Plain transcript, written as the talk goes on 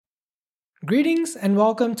Greetings and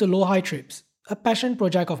welcome to Low High Trips, a passion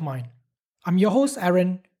project of mine. I'm your host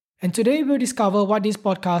Aaron, and today we'll discover what this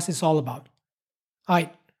podcast is all about.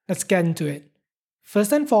 Alright, let's get into it.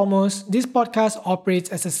 First and foremost, this podcast operates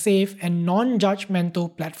as a safe and non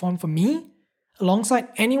judgmental platform for me, alongside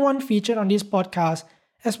anyone featured on this podcast,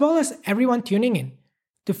 as well as everyone tuning in,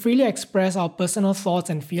 to freely express our personal thoughts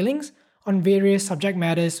and feelings on various subject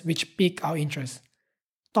matters which pique our interest.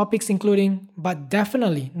 Topics including, but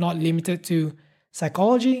definitely not limited to,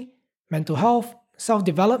 psychology, mental health, self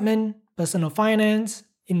development, personal finance,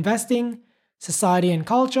 investing, society and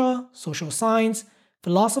culture, social science,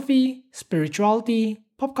 philosophy, spirituality,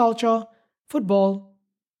 pop culture, football,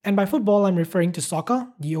 and by football I'm referring to soccer,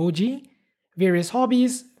 the OG, various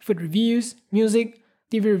hobbies, food reviews, music,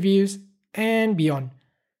 TV reviews, and beyond.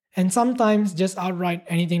 And sometimes just outright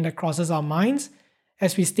anything that crosses our minds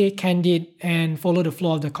as we stay candid and follow the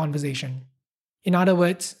flow of the conversation. In other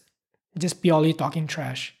words, just purely talking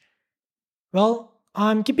trash. Well,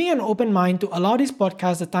 I'm keeping an open mind to allow this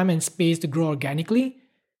podcast the time and space to grow organically,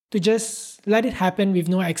 to just let it happen with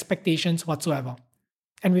no expectations whatsoever.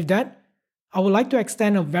 And with that, I would like to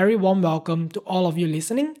extend a very warm welcome to all of you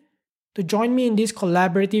listening to join me in this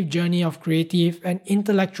collaborative journey of creative and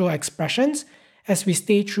intellectual expressions as we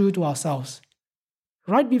stay true to ourselves.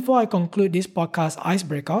 Right before I conclude this podcast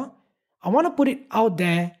icebreaker, I want to put it out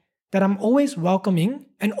there that I'm always welcoming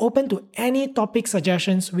and open to any topic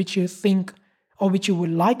suggestions which you think or which you would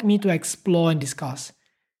like me to explore and discuss,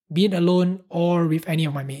 be it alone or with any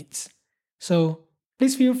of my mates. So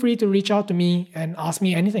please feel free to reach out to me and ask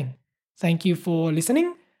me anything. Thank you for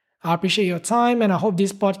listening. I appreciate your time and I hope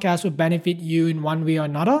this podcast will benefit you in one way or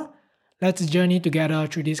another. Let's journey together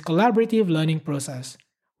through this collaborative learning process.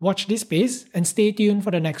 Watch this space and stay tuned for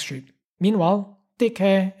the next trip. Meanwhile, take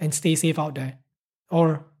care and stay safe out there.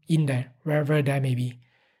 Or in there, wherever there may be.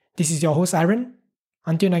 This is your host Aaron.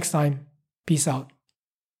 Until next time, peace out.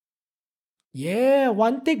 Yeah,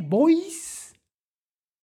 one take, boys!